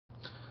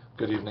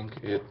Good evening.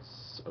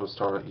 It's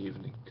Ostara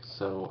evening,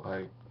 so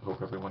I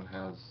hope everyone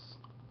has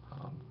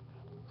um,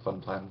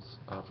 fun plans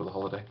for the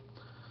holiday.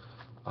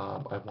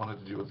 I wanted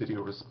to do a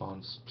video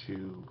response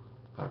to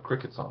a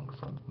cricket song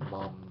from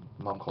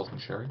Mom Calls Me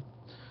Sherry.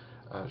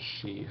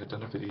 She had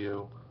done a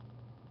video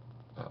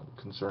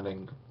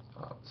concerning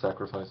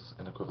sacrifice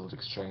and equivalent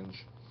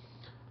exchange,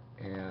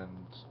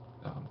 and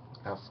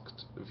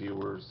asked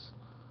viewers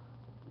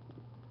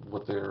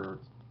what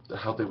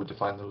how they would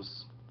define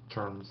those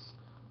terms,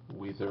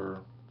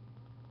 whether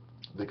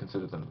they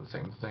consider them the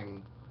same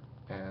thing,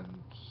 and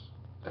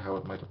how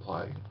it might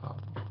apply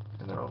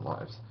in their own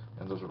lives.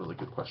 And those are really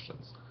good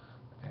questions.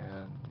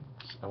 And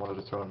I wanted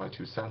to throw in my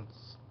 2 cents.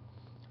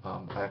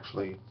 I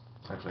actually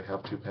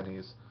have 2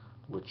 pennies,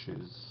 which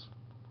is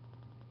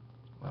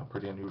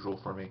pretty unusual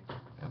for me,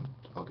 and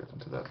I'll get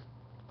into that,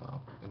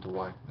 into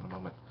why in a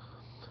moment.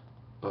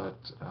 But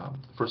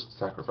first,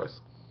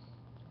 sacrifice.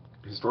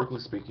 Historically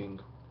speaking,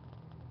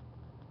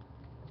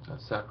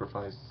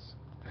 sacrifice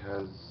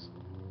has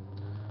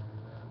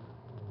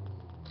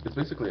it's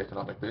basically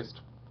economic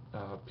based.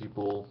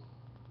 People,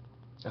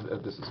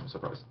 and this isn't a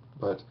surprise,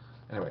 but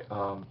anyway,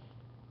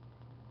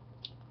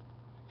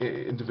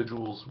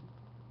 individuals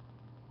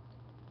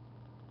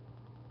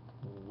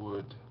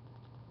would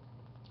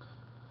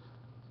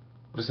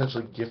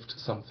essentially gift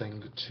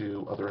something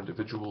to other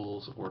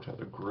individuals or to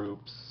other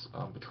groups,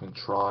 between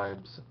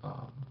tribes,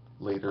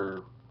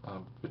 later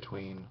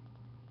between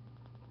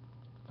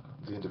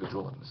the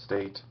individual and the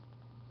state,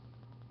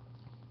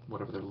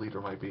 whatever their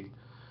leader might be,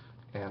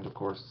 and of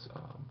course,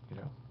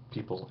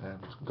 people and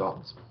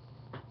gods.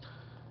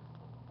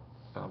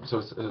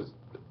 So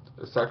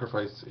a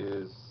sacrifice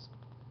is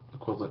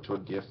equivalent to a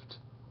gift.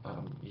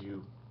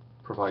 You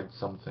provide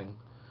something,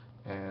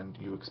 and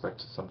you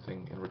expect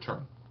something in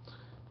return.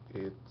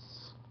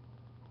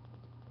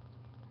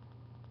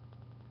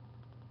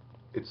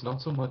 It's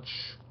not so much.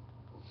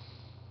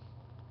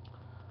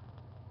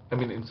 I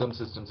mean, in some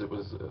systems it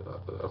was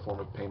a form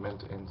of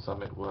payment. In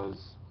some it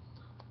was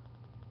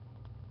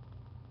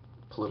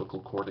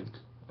political courting.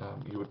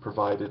 You would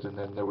provide it, and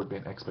then there would be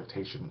an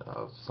expectation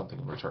of something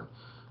in return.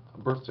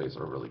 Birthdays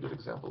are a really good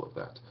example of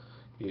that.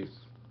 If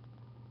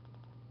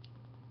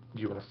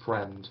you and a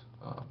friend,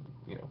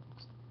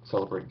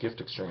 celebrate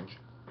gift exchange,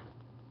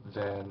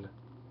 then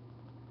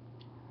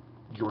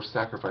you're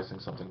sacrificing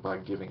something by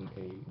giving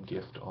a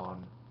gift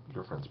on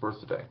your friend's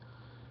birthday.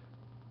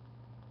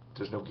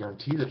 There's no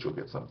guarantee that you'll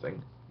get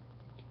something.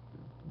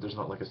 There's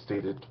not like a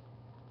stated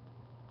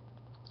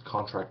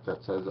contract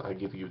that says I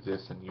give you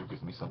this and you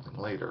give me something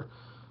later.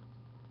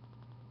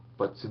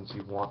 But since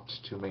you want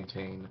to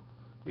maintain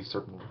a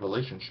certain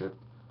relationship,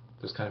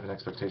 there's kind of an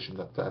expectation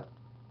that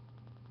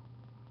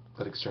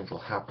exchange will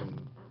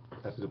happen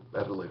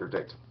at a later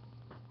date.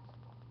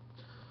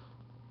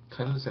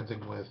 Kind of the same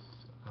thing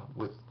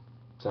with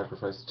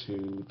sacrifice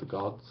to the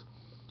gods.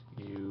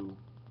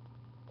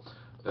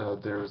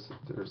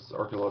 There's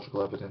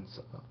archaeological evidence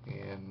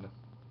in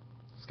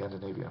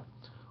Scandinavia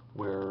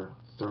where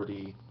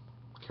 30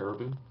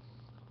 caribou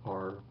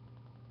are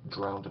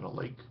drowned in a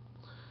lake.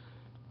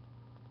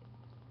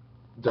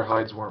 Their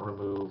hides weren't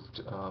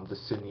removed, the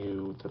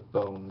sinew, the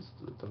bones,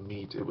 the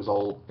meat, it was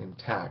all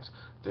intact.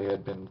 They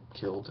had been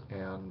killed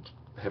and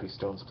heavy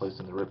stones placed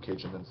in the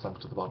ribcage and then sunk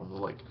to the bottom of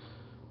the lake.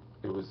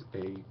 It was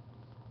a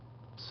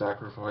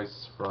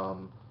sacrifice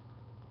from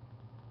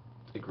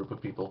a group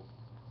of people,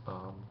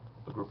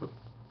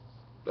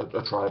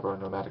 a tribe or a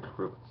nomadic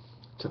group,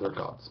 to their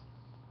gods.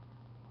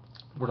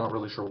 We're not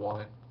really sure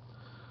why,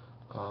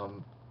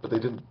 but they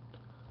didn't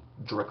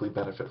directly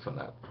benefit from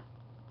that.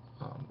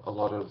 A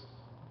lot of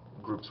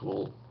groups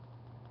will,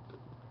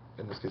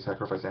 in this case,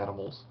 sacrifice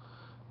animals,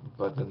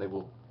 but then they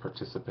will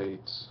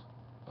participate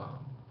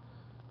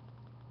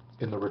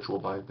in the ritual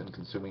by then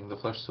consuming the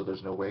flesh, so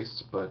there's no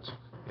waste. But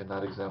in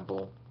that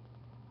example,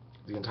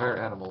 the entire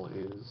animal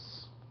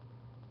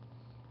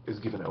is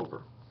given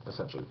over,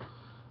 essentially.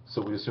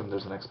 So we assume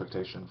there's an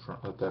expectation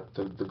that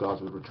the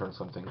gods would return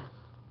something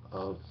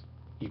of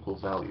equal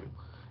value.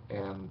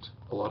 And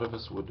a lot of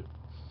us would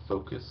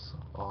focus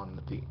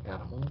on the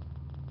animal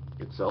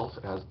itself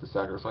as the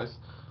sacrifice,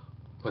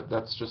 but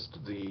that's just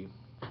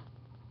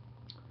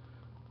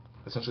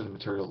essentially the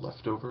material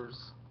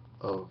leftovers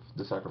of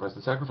the sacrifice.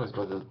 The sacrifice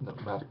by the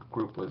nomadic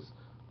group was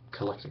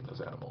collecting those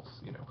animals,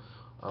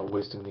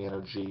 wasting the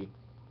energy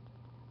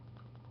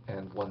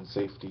and one's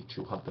safety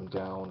to hunt them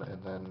down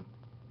and then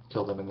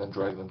kill them and then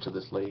drag them to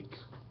this lake,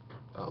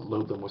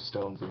 load them with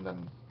stones and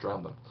then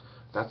drown them.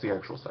 That's the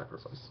actual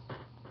sacrifice.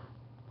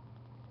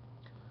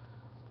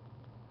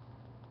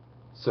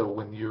 So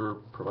when you're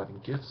providing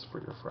gifts for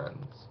your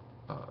friends,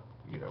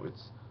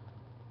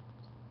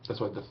 that's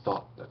why the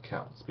thought that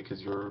counts,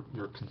 because you're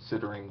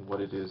considering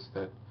what it is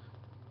that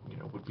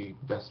would be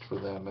best for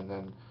them, and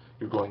then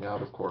you're going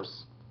out, of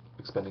course,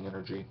 expending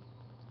energy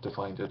to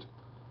find it,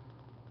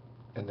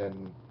 and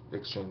then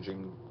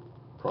exchanging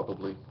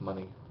probably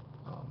money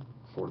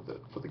for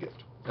the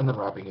gift, and then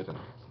wrapping it and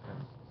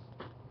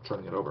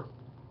turning it over.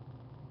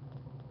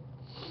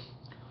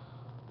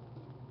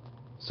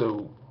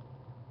 So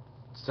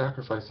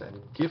sacrifice and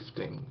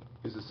gifting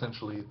is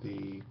essentially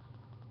the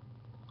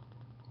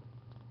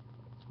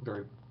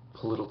very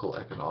political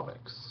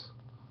economics.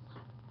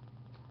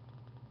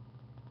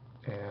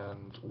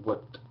 And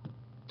what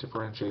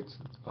differentiates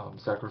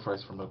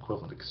sacrifice from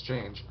equivalent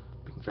exchange,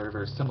 being very,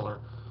 very similar,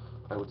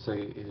 I would say,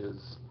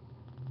 is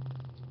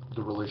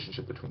the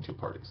relationship between two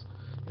parties.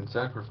 In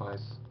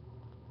sacrifice,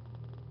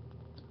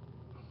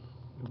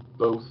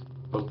 both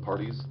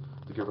parties,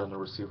 the giver and the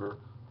receiver,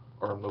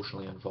 are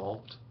emotionally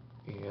involved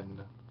in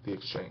the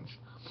exchange.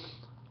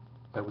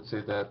 I would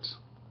say that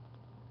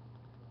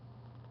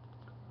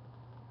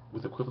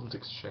with equivalent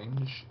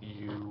exchange,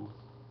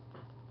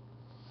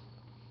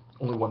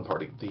 only one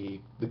party,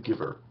 the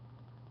giver,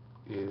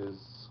 is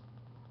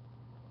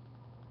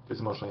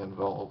emotionally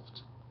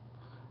involved,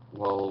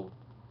 while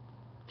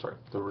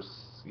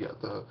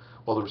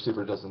while the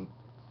receiver doesn't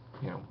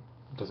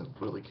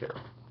really care.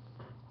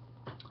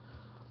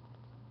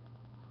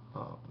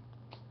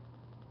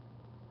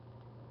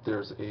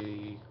 There's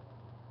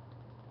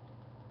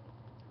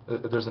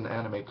an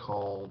anime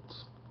called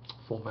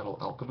Full Metal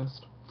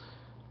Alchemist,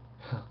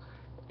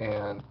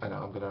 and I know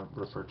I'm going to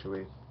refer to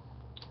a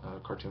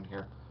cartoon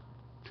here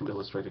to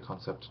illustrate a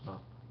concept,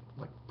 not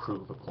like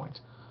prove a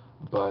point.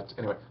 But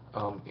anyway,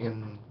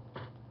 in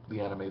the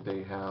anime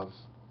they have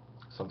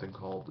something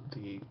called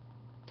the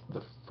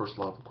first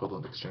law of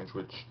equivalent exchange,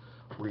 which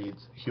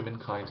reads,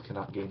 humankind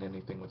cannot gain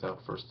anything without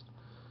first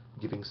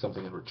giving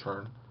something in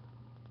return.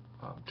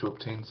 To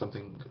obtain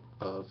something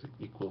of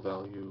equal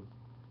value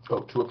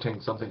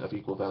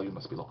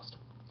must be lost.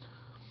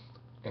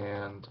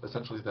 And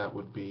essentially that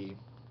would be,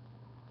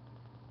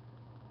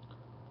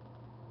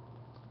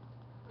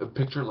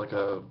 picture like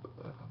an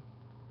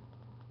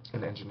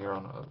engineer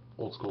on an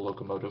old school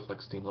locomotive,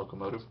 like steam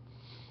locomotive,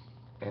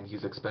 and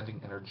he's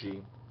expending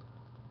energy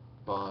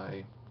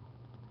by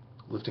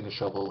lifting a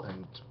shovel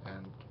and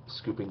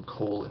scooping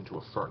coal into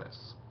a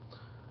furnace.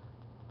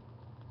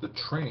 The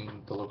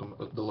train, the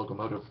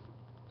locomotive,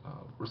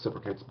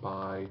 reciprocates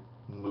by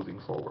moving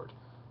forward.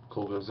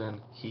 Coal goes in,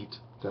 heat,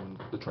 then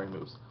the train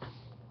moves.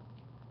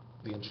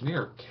 The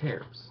engineer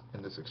cares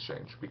in this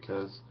exchange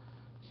because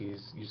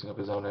he's using up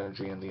his own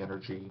energy and the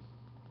energy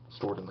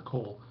stored in the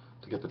coal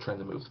to get the train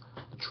to move.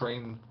 The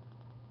train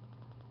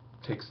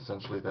takes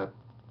essentially that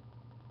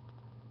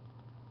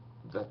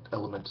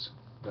element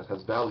that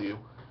has value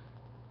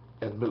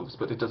and moves,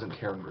 but it doesn't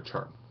care in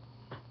return.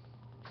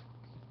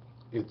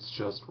 It's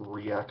just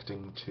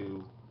reacting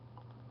to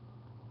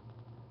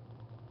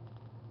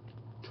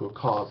a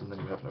cause, and then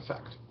you have an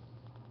effect.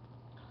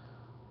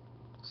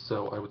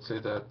 So I would say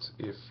that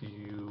if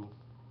you,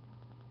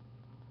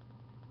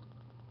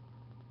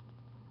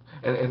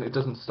 and it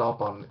doesn't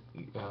stop on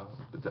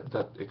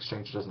that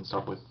exchange doesn't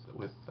stop with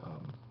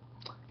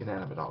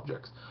inanimate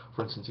objects.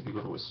 For instance, if you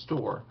go to a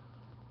store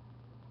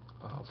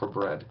for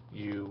bread,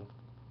 you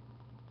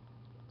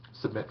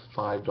submit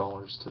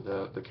 $5 to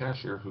the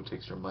cashier, who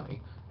takes your money,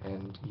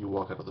 and you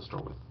walk out of the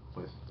store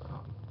with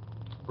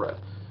bread.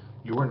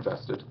 You were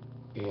invested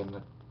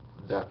in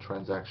that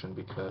transaction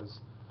because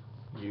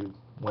you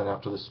went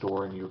out to the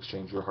store and you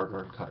exchanged your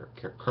hard-earned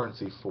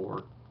currency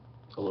for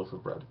a loaf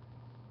of bread.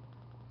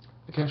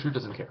 The cashier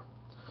doesn't care.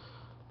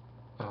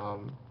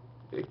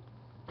 It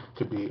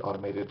could be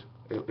automated.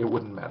 It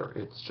wouldn't matter.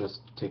 It's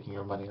just taking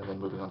your money and then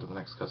moving on to the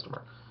next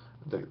customer.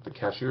 The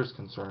cashier's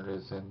concern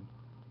is in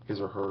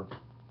his or her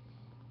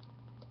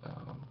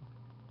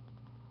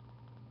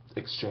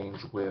exchange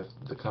with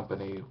the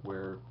company,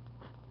 where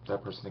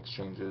that person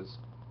exchanges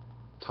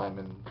time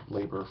and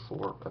labor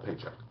for a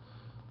paycheck,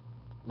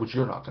 which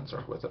you're not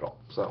concerned with at all.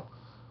 So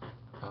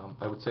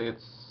I would say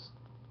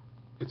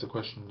it's a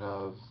question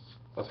of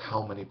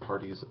how many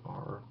parties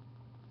are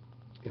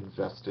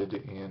invested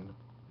in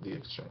the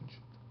exchange.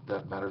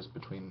 That matters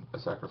between a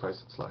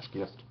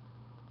sacrifice/gift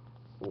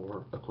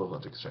or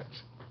equivalent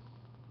exchange.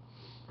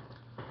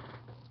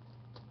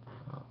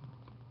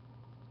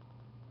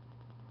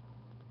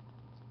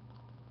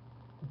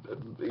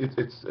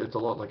 It's a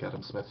lot like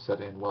Adam Smith said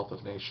in Wealth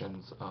of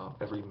Nations.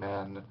 Every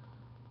man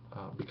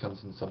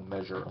becomes in some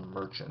measure a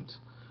merchant,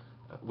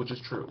 which is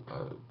true.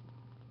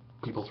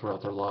 People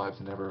throughout their lives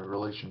in every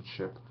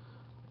relationship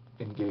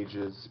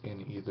engages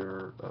in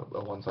either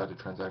a one-sided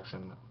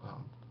transaction,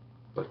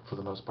 but for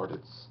the most part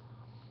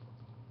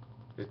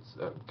it's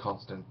a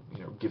constant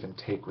give and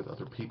take with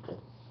other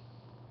people.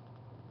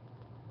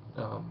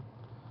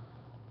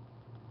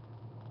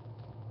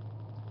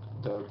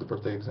 The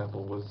birthday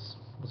example was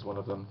one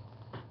of them.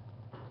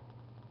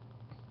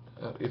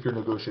 If you're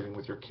negotiating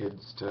with your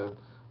kids to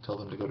tell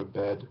them to go to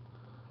bed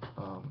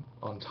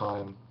on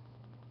time,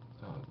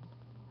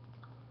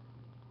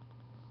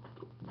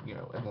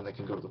 and then they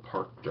can go to the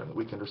park during the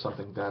weekend or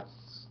something,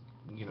 that's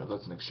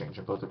an exchange,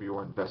 and both of you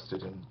are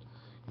invested in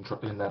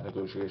that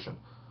negotiation.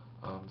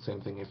 Same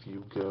thing if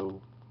you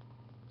go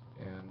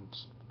and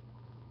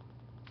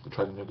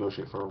try to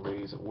negotiate for a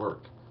raise at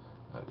work.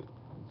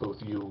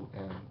 Both you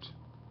and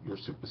your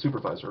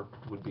supervisor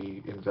would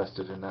be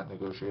invested in that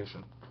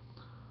negotiation.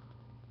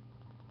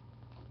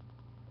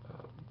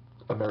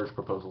 A marriage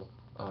proposal,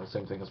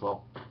 same thing as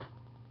well.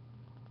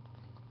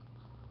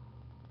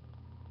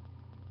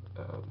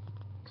 Um,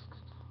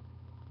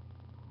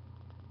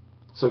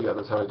 so yeah,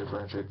 that's how I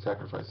differentiate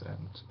sacrifice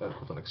and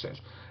equivalent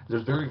exchange.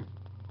 There's very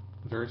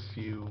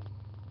few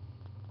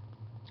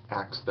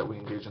acts that we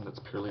engage in that's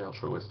purely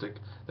altruistic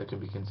that can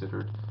be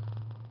considered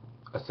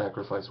a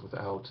sacrifice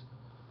without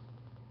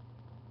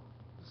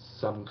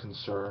some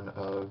concern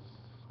of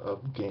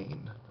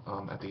gain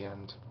at the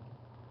end,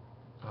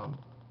 um,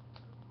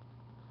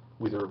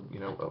 whether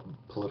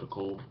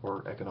political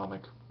or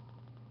economic.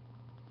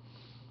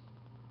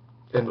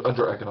 And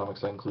under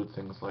economics, I include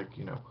things like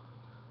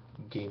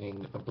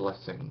gaining a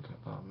blessing,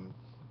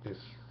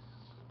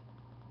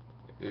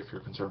 if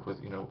you're concerned with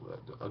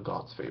a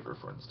god's favor,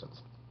 for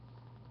instance.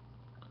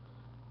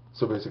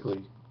 So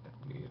basically,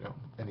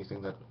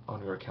 anything that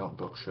on your account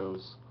book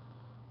shows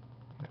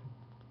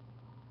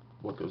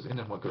what goes in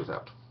and what goes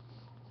out.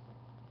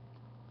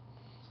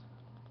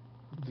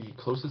 The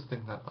closest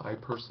thing that I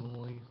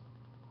personally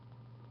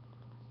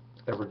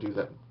ever do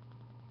that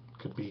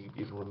could be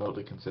even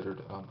remotely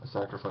considered a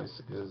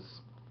sacrifice is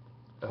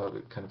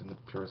kind of in the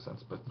purest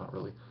sense, but not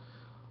really.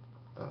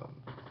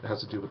 It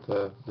has to do with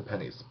the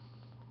pennies.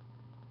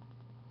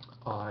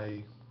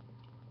 I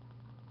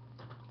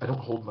don't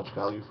hold much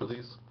value for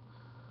these.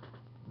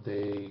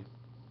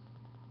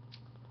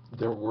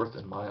 Their worth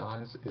in my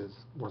eyes is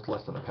worth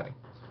less than a penny,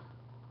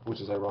 which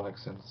is ironic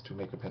since to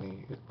make a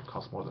penny it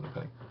costs more than a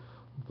penny.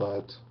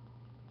 But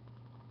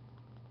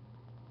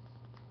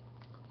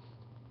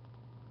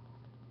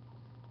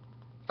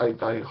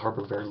I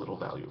harbor very little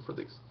value for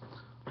these.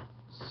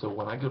 So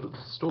when I go to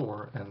the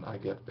store and I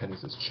get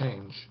pennies as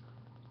change,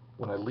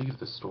 when I leave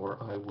the store,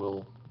 I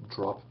will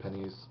drop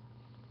pennies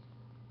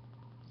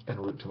en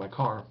route to my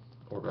car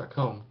or back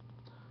home,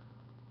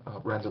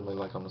 randomly,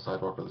 like on the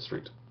sidewalk or the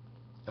street.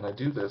 And I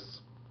do this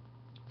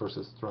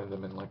versus throwing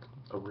them in like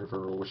a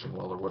river or wishing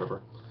well or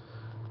whatever,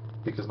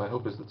 because my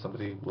hope is that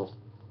somebody will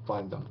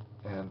find them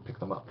and pick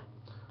them up.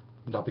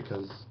 Not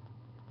because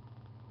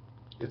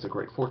it's a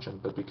great fortune,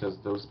 but because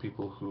those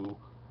people who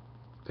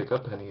pick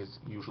up pennies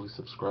usually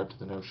subscribe to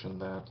the notion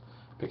that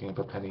picking up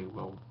a penny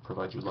will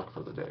provide you luck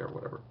for the day or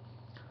whatever.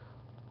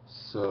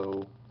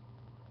 So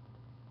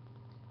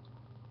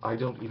I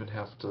don't even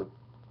have to,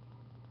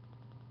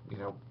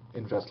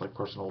 invest like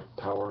personal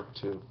power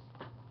to,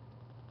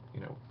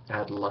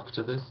 add luck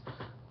to this.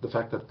 The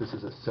fact that this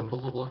is a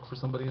symbol of luck for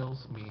somebody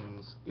else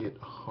means it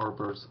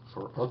harbors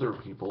for other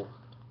people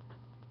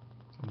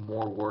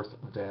more worth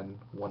than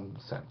 1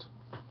 cent.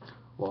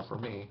 While for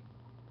me,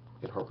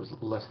 it harbors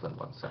less than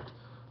 1 cent.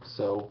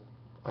 So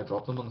I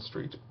drop them on the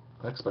street.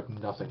 I expect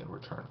nothing in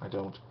return. I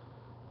don't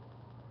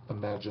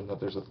imagine that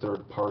there's a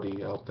third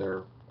party out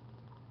there,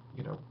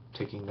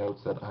 taking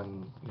notes that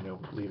I'm,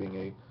 leaving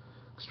a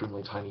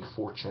extremely tiny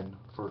fortune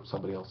for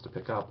somebody else to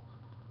pick up.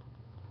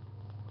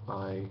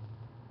 I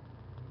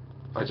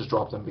just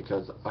drop them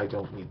because I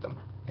don't need them.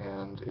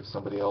 And if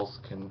somebody else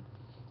can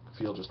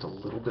feel just a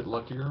little bit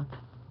luckier,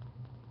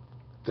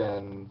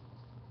 then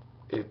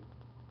it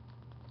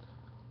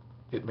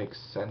makes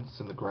sense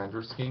in the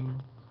grander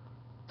scheme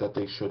that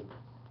they should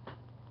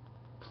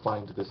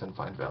find this and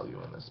find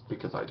value in this,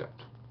 because I don't.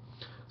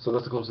 So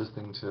that's the closest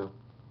thing to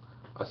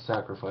a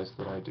sacrifice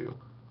that I do.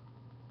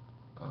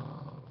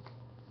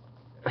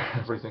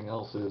 Everything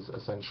else is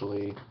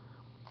essentially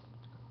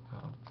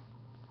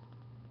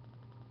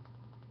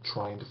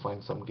trying to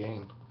find some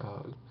gain.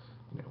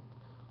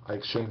 I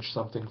exchange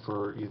something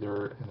for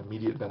either an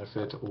immediate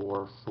benefit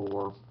or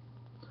for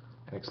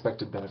an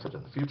expected benefit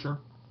in the future,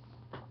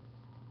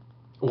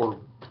 or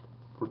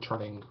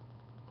returning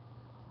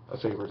a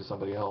favor to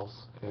somebody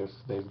else if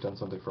they've done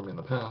something for me in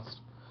the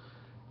past,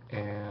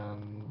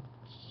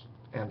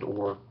 and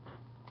or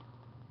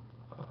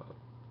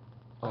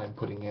I'm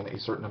putting in a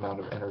certain amount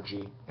of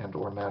energy and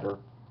or matter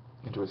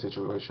into a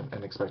situation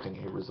and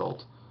expecting a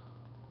result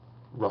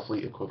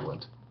roughly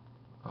equivalent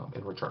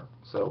in return.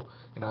 So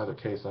in either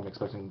case, I'm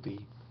expecting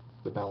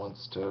the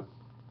balance to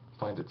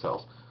find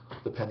itself.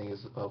 The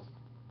pennies of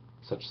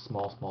such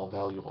small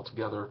value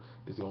altogether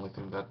is the only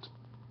thing that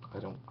I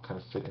don't kind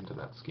of fit into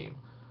that scheme.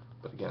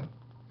 But again,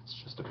 it's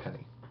just a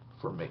penny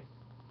for me.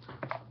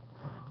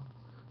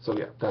 So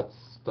yeah,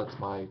 that's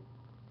my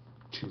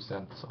 2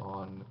 cents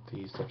on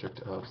the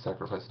subject of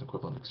sacrifice and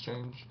equivalent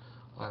exchange.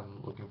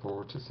 I'm looking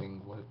forward to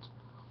seeing what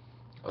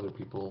other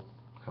people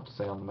have to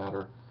say on the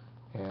matter.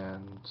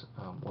 And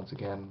once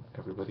again,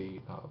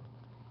 everybody,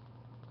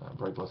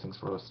 bright blessings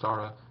for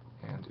Ostara,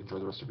 and enjoy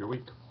the rest of your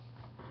week.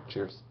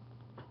 Cheers.